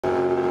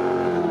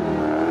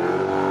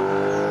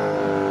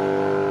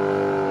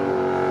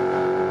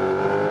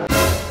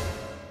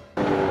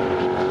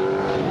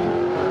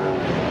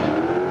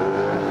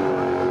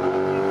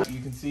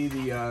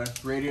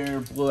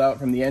blew out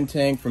from the end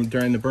tank from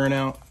during the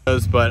burnout.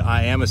 But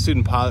I am a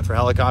student pilot for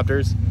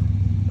helicopters.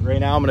 Right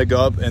now I'm gonna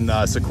go up in the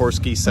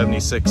Sikorsky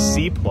S-76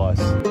 C+.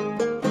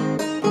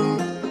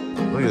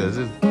 Look at this,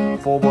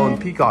 it's full-blown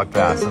peacock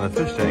bass in a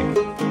fish tank.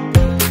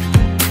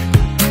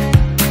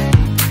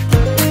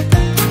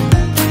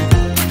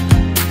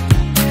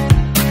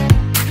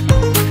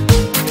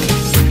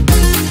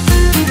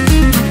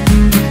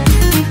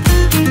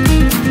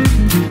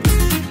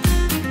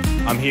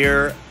 I'm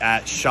here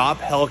at Shop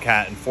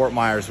Hellcat in Fort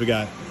Myers. We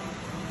got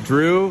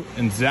Drew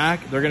and Zach.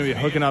 They're going to be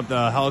hooking up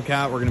the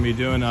Hellcat. We're going to be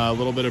doing a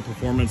little bit of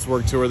performance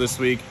work tour this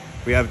week.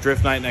 We have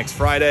drift night next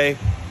Friday.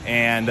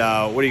 And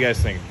what do you guys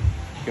think?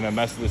 Going to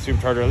mess with the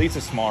supercharger, at least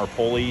a smaller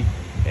pulley,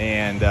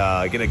 and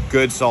get a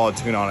good solid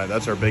tune on it.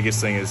 That's our biggest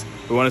thing, is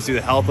we want to see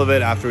the health of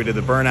it after we did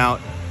the burnout.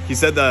 He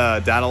said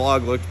the data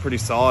log looked pretty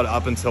solid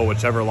up until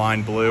whichever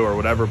line blew or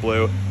whatever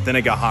blew. Then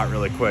it got hot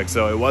really quick.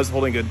 So it was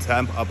holding good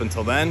temp up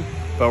until then,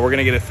 but we're going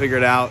to get it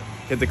figured out,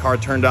 get the car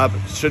turned up.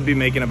 Should be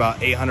making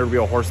about 800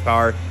 real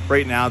horsepower.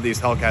 Right now, these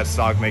Hellcat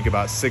stock make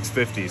about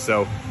 650.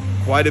 So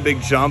quite a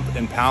big jump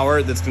in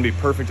power. That's going to be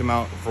perfect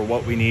amount for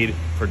what we need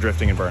for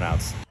drifting and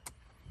burnouts.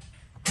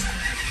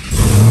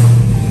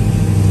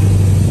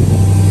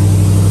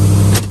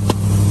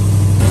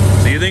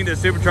 So you think the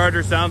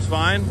supercharger sounds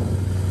fine?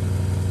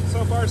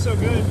 So far, so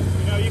good.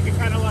 You know, you can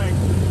kind of like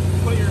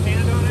put your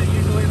hand on it.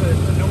 Usually the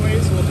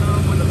noise will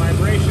come with the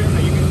vibration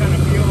that you can kind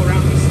of feel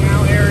around the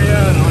snout area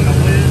and on the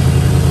lid.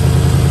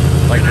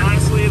 Like, and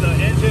honestly, the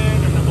engine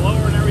and the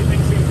blower and everything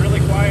seems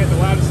really quiet. The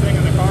loudest thing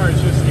in the car is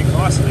just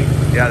exhaust leak.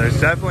 Yeah, there's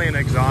definitely an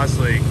exhaust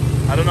leak.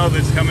 I don't know if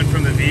it's coming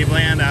from the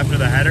V-bland after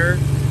the header,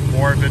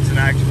 or if it's an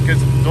actual,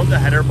 because don't the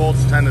header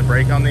bolts tend to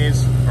break on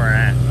these, or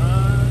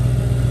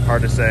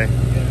hard to say.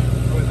 Yeah.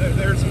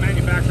 There's some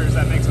manufacturers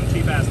that make some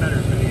cheap-ass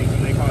headers for these,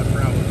 and they cause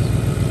problems.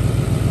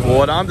 Well,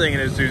 what I'm thinking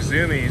is, do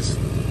zoomies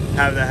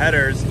have the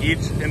headers,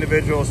 each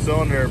individual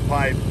cylinder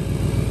pipe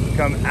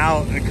come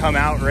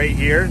out right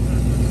here?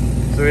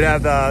 So we'd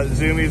have the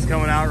zoomies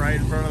coming out right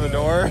in front of the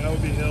door. That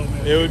would be hell,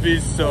 man. It would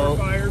be so,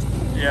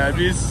 yeah, it'd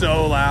be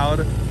so loud.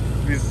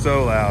 It'd be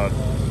so loud.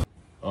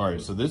 All right,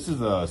 so this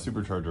is a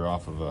supercharger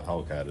off of a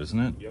Hellcat, isn't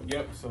it?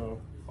 Yep,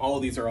 so all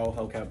of these are all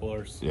Hellcat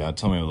blowers. Yeah,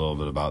 tell me a little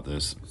bit about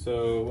this.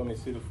 So let me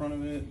see the front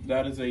of it.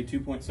 That is a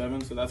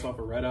 2.7, so that's off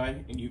a red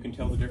eye, and you can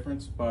tell the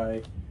difference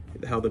by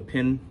how the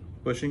pin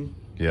bushing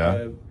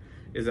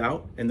is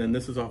out. And then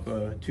this is off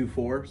a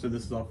 2.4, so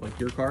this is off like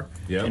your car,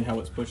 and how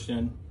it's pushed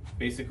in.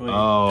 Basically,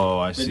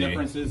 the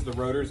difference is the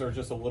rotors are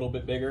just a little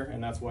bit bigger,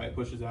 and that's why it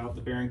pushes out.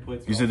 The bearing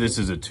plates. You said this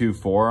is a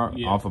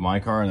 2.4 off of my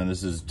car, and then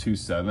this is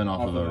 2.7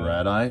 off of a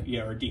red eye?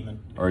 Yeah, or a Demon.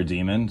 Or a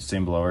Demon,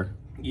 same blower.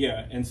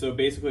 Yeah, and so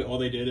basically all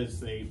they did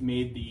is they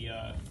made the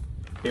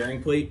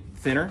bearing plate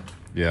thinner.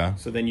 Yeah.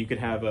 So then you could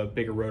have a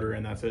bigger rotor,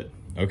 and that's it.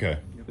 Okay.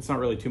 It's not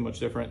really too much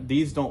different.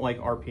 These don't like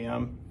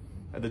RPM.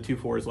 The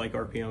 2.4s like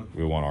RPM.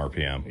 We want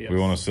RPM. Yes. We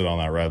want to sit on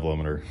that rev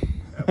limiter.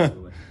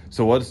 Absolutely.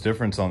 So what's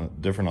different on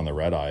the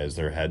red eye? Is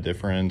there head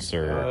difference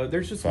or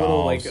there's just valves?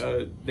 little like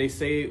they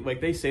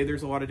say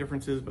there's a lot of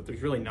differences, but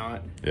there's really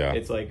not. Yeah.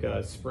 It's like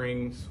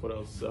springs. What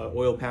else?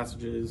 Oil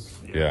passages.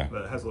 Yeah.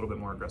 But it has a little bit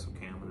more aggressive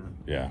cam in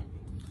it. Yeah.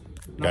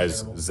 Not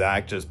Guys, terrible.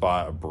 Zach just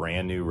bought a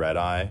brand new red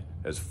eye.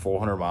 There's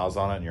 400 miles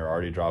on it, and you're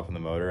already dropping the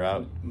motor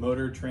out.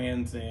 Motor,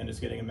 trans, and it's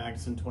getting a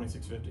Magnuson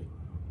 2650.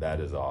 That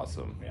is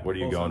awesome. Yeah, What are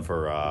you full going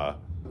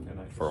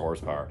sun. for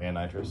horsepower and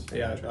nitrous?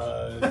 Yeah,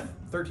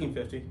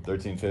 1350.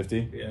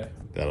 1350. Yeah.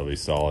 That'll be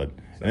solid.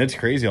 And it's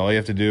crazy. All you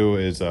have to do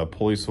is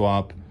pulley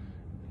swap,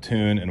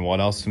 tune, and what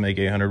else to make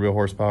 800 real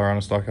horsepower on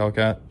a stock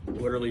Hellcat?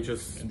 Literally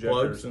just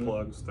Injectors,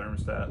 plugs,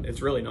 thermostat.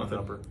 it's really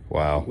nothing.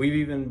 Wow. We've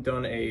even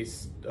done a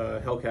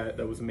Hellcat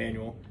that was a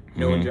manual.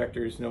 No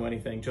injectors, no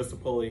anything, just a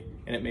pulley,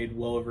 and it made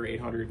well over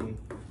 800 and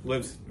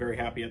lives very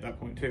happy at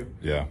that point too.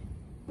 Yeah,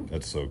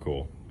 that's so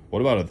cool. What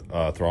about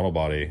a throttle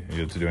body? You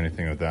get to do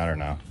anything with that or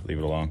no? Leave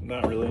it alone?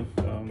 Not really.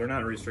 They're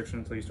not a restriction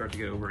until you start to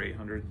get over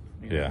 800.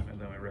 Yeah. And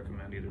then I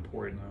recommend either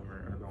pouring them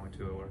or going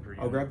to a larger unit.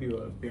 I'll grab you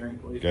a bearing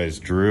plate. Guys,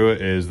 Drew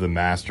is the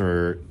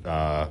master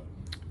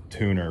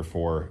tuner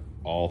for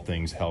all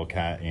things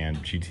Hellcat and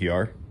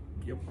GTR.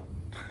 Yep.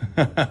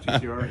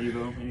 GTR,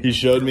 Evo. He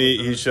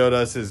showed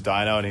us his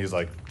dyno, and he's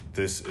like,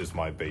 this is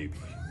my baby.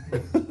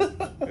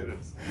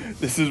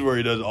 This is where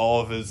he does all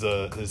of his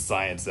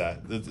science at.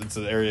 It's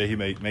an area he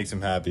makes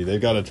him happy.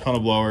 They've got a ton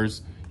of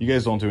blowers. You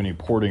guys don't do any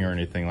porting or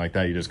anything like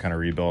that. You just kind of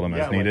rebuild them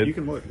as needed. You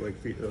can look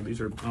like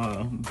these are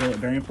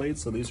bearing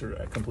plates, so these are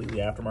completely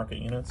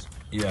aftermarket units.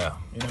 Yeah.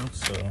 You know,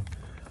 so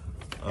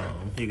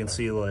you can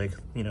see like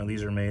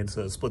these are made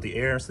to split the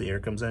air, so the air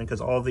comes in because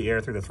all of the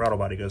air through the throttle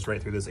body goes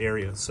right through this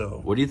area.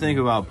 So what do you think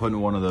about putting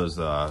one of those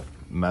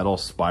metal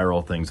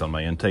spiral things on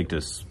my intake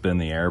to spin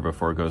the air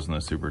before it goes in the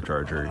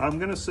supercharger? I'm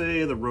gonna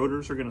say the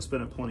rotors are gonna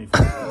spin it plenty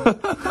fast.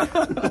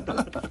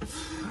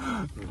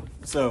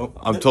 So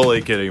I'm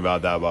totally kidding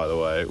about that, by the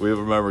way. We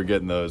remember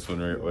getting those when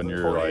you're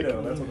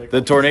tornado, like that's what they the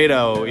call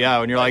tornado. Yeah,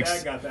 when you're My like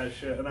dad got that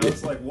shit, and I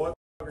was like, "What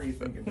are you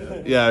thinking,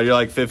 Dad?" yeah, you're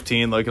like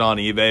 15 looking on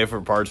eBay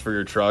for parts for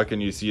your truck,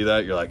 and you see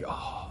that, you're like,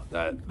 oh,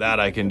 That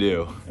I can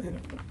do.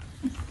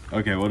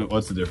 Okay,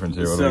 what's the difference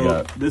here? What do we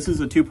got? This is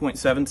a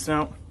 2.7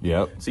 snout.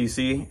 Yep. So you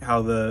see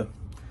how the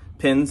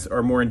pins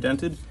are more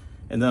indented,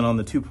 and then on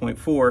the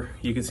 2.4,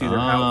 you can see they're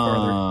out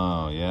farther.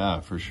 Oh, yeah,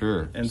 for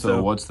sure. And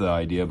so what's the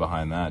idea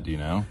behind that? Do you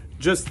know?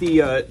 Just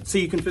the so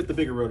you can fit the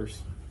bigger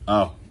rotors.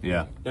 Oh,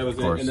 yeah. That was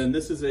it. And then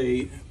this is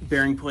a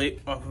bearing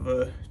plate off of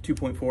a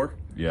 2.4.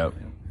 Yep.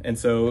 And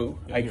so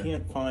I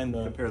can't find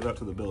the... Compare that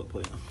to the billet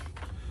plate.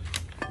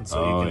 And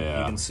so you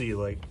can see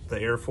like the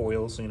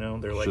airfoils, you know,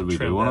 they're like Should we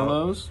do one of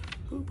those?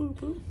 Boop, boop,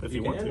 boop. If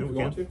you want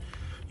to.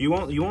 You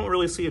won't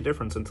really see a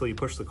difference until you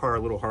push the car a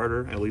little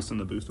harder, at least in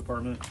the boost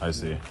department. I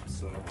see.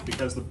 So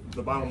because the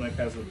bottleneck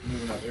has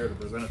moving up air to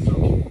present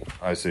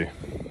itself. I see.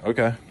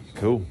 Okay,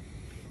 cool.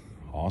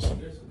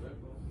 Awesome.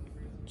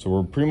 So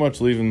we're pretty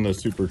much leaving the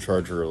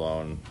supercharger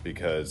alone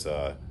because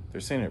they're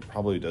saying it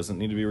probably doesn't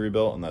need to be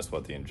rebuilt unless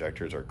what the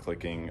injectors are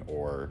clicking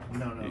or...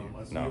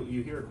 No.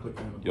 You hear it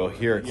clicking in the blower. You'll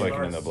hear it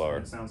clicking in the blower.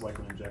 It sounds like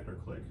an injector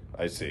click.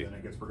 I see. And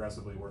it gets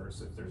progressively worse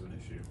if there's an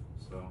issue.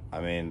 So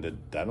I mean, the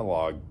data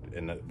log,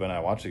 when I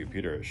watch the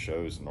computer, it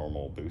shows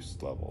normal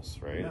boost levels,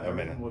 right? Yeah,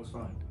 everything looks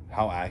fine.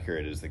 How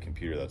accurate is the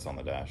computer that's on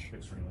the dash?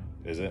 Extremely.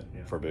 Is it?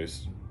 Yeah. For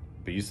boost?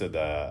 But you said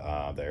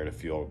the air to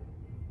fuel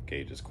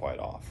gauge is quite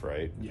off,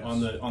 right? Yes. On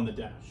the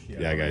dash.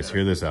 Yeah, guys,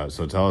 hear this out.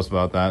 So tell us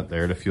about that, the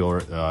air to fuel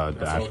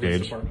dash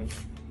gauge.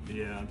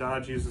 Yeah,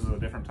 Dodge uses a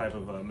different type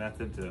of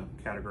method to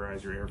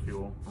categorize your air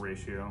fuel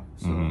ratio.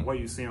 So what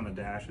you see on the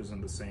dash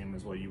isn't the same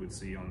as what you would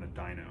see on the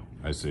dyno.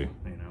 I see.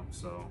 You know,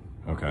 so.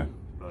 Okay.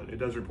 But it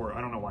does report,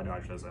 I don't know why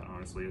Dodge does that,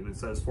 honestly. It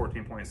says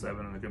 14.7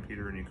 in the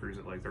computer and you cruise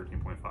it like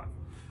 13.5.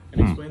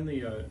 And explain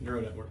the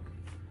neural network.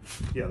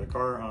 Yeah, the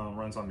car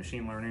runs on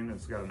machine learning.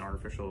 It's got an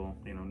artificial,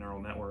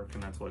 neural network,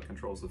 and that's what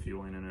controls the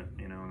fueling in it,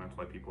 and that's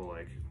why people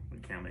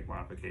can't make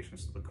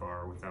modifications to the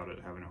car without it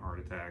having a heart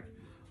attack.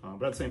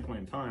 But at the same point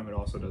in time, it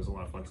also does a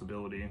lot of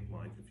flexibility.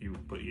 Like if you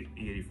put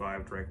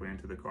E85 directly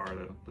into the car,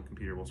 the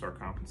computer will start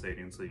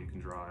compensating so you can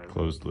drive.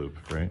 Closed loop,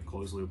 right?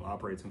 Closed loop,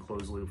 operates in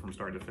closed loop from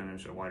start to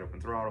finish at wide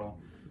open throttle.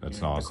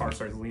 That's awesome. If the car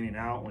starts leaning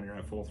out when you're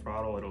at full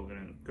throttle,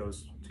 and it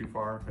goes too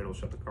far, it'll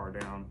shut the car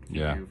down, keep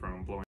you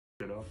from blowing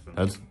it up.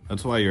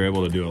 That's why you're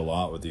able to do a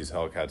lot with these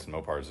Hellcats and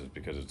Mopars, is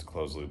because it's a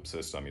closed loop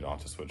system. You don't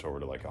have to switch over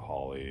to like a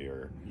Holly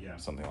or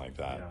something like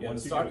that. Yeah, the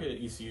socket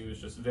ECU is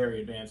just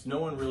very advanced. No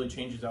one really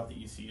changes out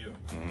the ECU.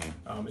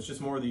 It's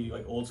just more the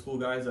old school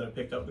guys that have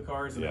picked up the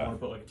cars and they want to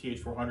put like a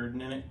TH400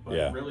 in it.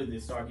 But really the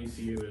stock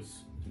ECU is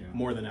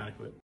more than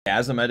adequate.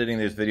 As I'm editing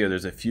this video,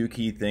 there's a few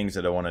key things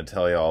that I want to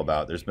tell you all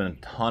about. There's been a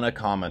ton of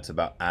comments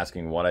about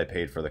asking what I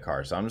paid for the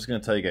car. So I'm just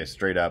going to tell you guys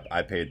straight up,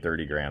 I paid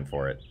 30 grand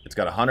for it. It's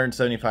got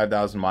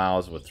 175,000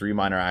 miles with 3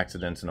 minor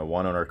accidents and a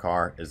 1-owner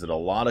car. Is it a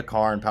lot of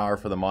car and power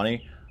for the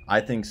money?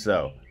 I think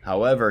so.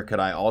 However,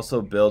 could I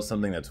also build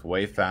something that's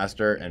way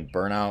faster and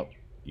burn out,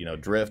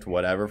 drift,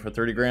 whatever, for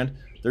 30 grand?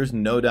 There's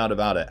no doubt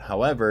about it.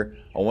 However,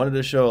 I wanted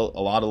to show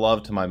a lot of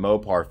love to my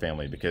Mopar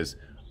family because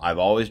I've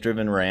always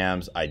driven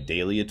Rams. I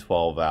daily a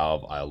 12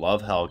 valve. I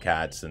love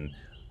Hellcats, and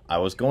I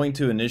was going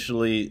to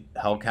initially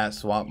Hellcat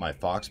swap my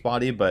Fox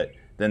body, but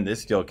then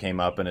this deal came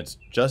up, and it's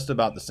just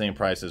about the same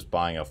price as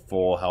buying a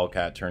full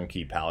Hellcat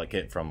turnkey pallet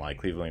kit from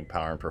Cleveland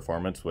Power and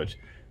Performance, which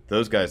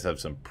those guys have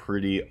some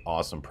pretty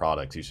awesome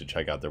products. You should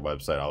check out their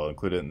website. I'll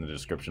include it in the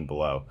description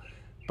below.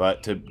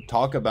 But to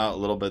talk about a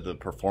little bit the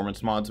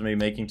performance mods I'm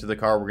making to the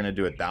car, we're going to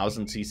do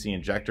 1,000cc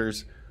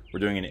injectors.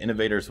 We're doing an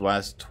Innovators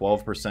West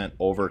 12%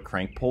 over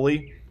crank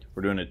pulley.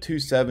 We're doing a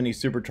 270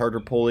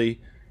 supercharger pulley,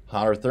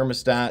 hotter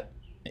thermostat,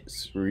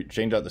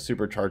 change out the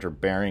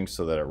supercharger bearings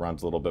so that it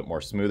runs a little bit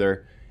more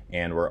smoother,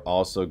 and we're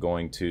also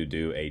going to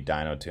do a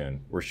dyno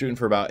tune. We're shooting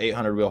for about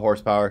 800 wheel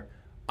horsepower.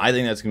 I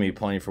think that's going to be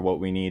plenty for what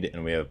we need,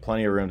 and we have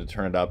plenty of room to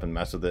turn it up and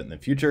mess with it in the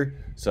future.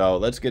 So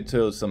let's get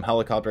to some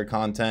helicopter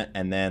content,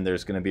 and then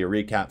there's going to be a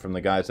recap from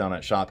the guys down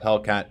at Shop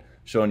Hellcat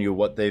showing you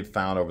what they've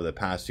found over the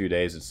past few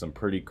days. It's some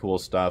pretty cool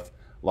stuff.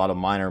 A lot of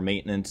minor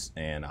maintenance,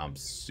 and I'm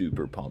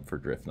super pumped for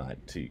Drift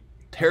Night to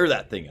tear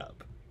that thing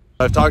up.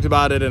 I've talked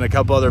about it in a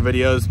couple other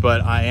videos, but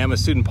I am a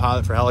student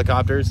pilot for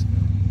helicopters.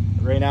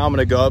 Right now I'm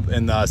gonna go up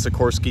in the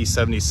Sikorsky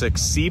S-76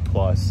 C+.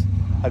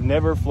 I've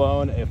never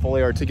flown a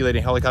fully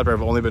articulating helicopter.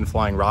 I've only been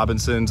flying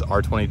Robinsons,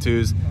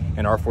 R-22s,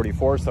 and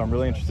R-44s, so I'm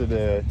really interested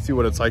to see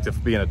what it's like to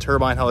be in a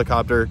turbine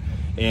helicopter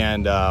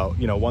and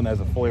one that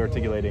has a fully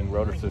articulating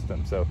rotor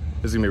system. So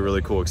this is gonna be a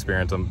really cool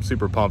experience. I'm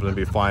super pumped to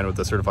be flying with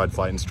a certified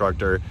flight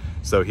instructor.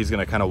 So he's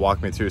gonna kind of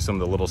walk me through some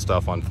of the little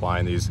stuff on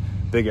flying these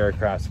big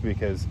aircrafts,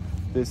 because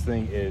this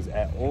thing is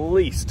at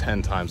least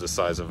 10 times the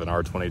size of an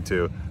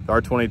R-22. The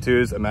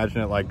R-22s,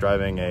 imagine it like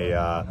driving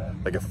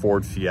like a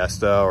Ford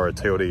Fiesta or a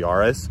Toyota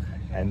Yaris,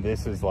 and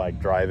this is like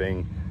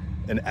driving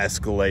an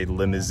Escalade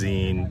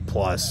limousine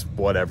plus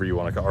whatever you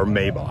want to call, or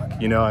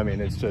Maybach. I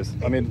mean, it's just,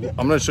 I'm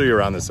gonna show you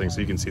around this thing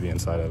so you can see the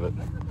inside of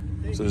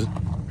it. So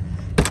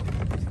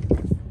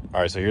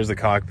all right, so here's the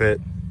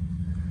cockpit.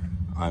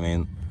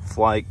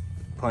 Flight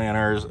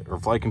planners or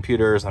flight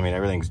computers,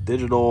 everything's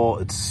digital.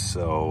 It's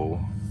so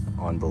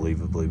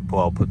unbelievably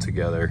well put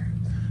together.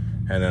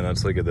 And then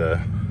let's look at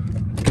the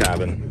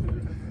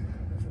cabin.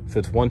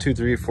 Fits 1, 2,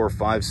 3, 4,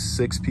 5,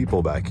 6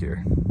 people back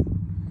here.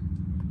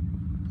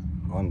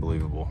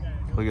 Unbelievable.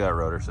 Look at that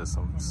rotor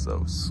system. It's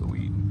so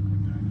sweet.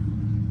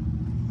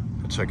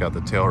 Check out the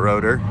tail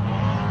rotor.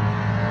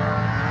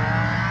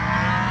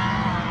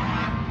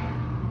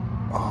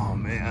 Oh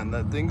man,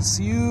 that thing's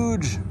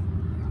huge.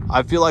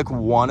 I feel like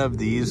one of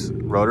these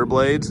rotor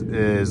blades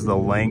is the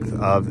length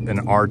of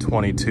an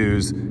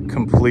R22's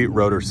complete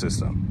rotor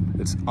system.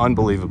 It's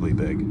unbelievably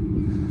big.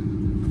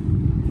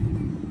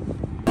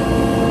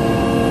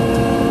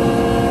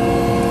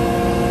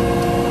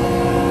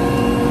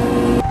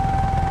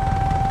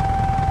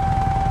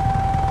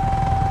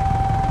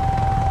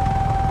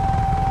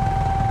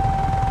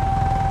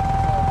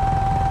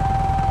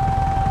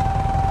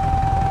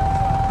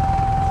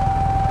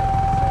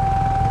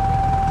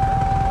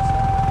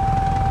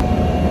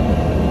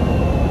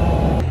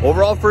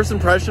 Overall, first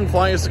impression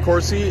flying a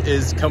Sikorsky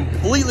is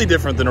completely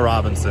different than a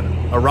Robinson.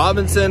 A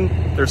Robinson,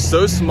 they're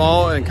so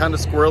small and kind of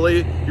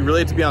squirrely, you really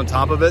have to be on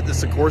top of it. The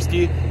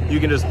Sikorsky, you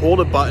can just hold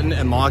a button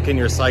and lock in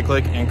your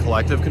cyclic and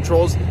collective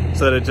controls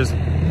so that it just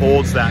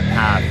holds that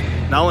path.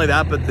 Not only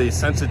that, but the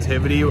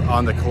sensitivity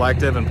on the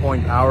collective and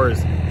pulling power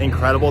is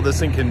incredible. This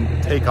thing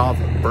can take off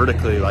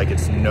vertically like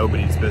it's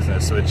nobody's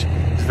business. So it's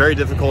very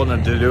difficult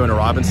to do in a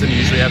Robinson. You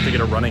usually have to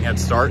get a running head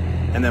start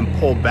and then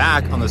pull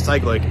back on the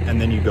cyclic,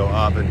 and then you go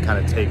up and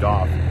kind of take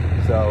off.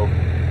 So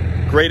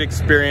great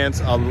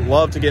experience. I'd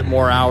love to get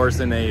more hours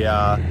in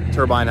a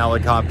turbine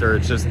helicopter.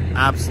 It's just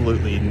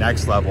absolutely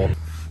next level.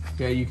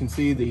 Okay, you can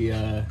see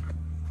the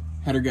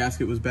header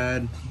gasket was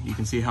bad. You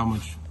can see how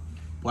much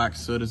black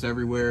soot is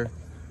everywhere,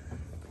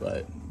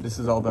 but this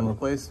has all been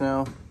replaced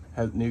now.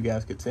 Has new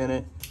gaskets in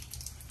it.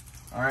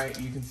 All right,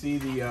 you can see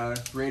the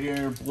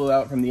radiator blew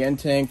out from the end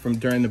tank from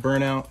during the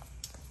burnout.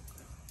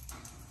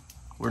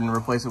 We're gonna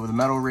replace it with a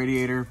metal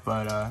radiator,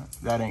 but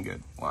that ain't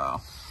good. Wow.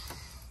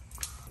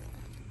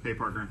 Hey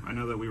Parker, I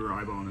know that we were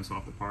eyeballing this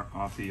off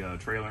the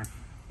trailer.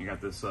 You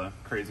got this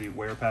crazy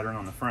wear pattern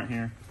on the front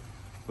here,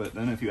 but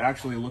then if you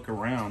actually look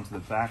around to the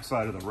back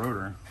side of the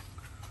rotor,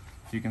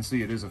 you can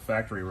see it is a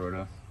factory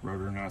rotor,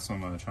 not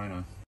some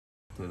China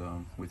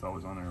that we thought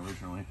was on there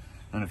originally.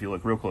 And if you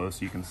look real close,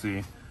 you can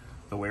see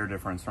the wear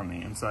difference from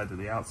the inside to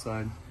the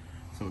outside.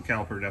 So the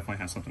caliper definitely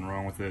has something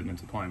wrong with it, and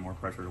it's applying more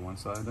pressure to one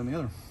side than the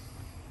other.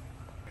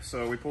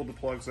 So we pulled the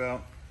plugs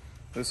out.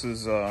 This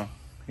is,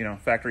 you know,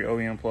 factory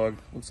OEM plug.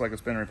 Looks like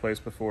it's been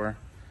replaced before.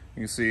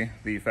 You can see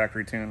the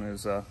factory tune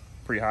is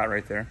pretty hot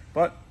right there.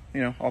 But, you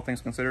know, all things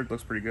considered,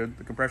 looks pretty good.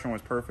 The compression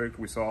was perfect.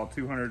 We saw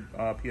 200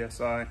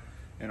 PSI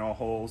in all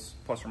holes,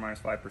 plus or minus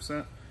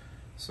 5%.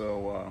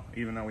 So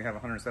even though we have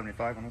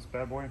 175 on this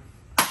bad boy,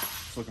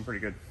 it's looking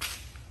pretty good.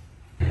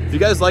 If you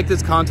guys like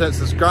this content,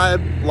 subscribe,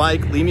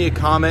 like, leave me a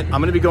comment. I'm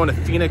gonna be going to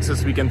Phoenix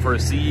this weekend for a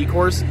CE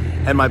course,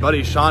 and my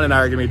buddy Sean and I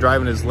are gonna be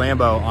driving his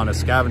Lambo on a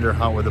scavenger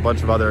hunt with a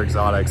bunch of other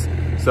exotics.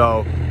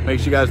 So make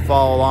sure you guys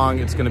follow along.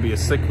 It's gonna be a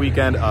sick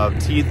weekend of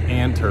teeth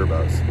and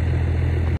turbos.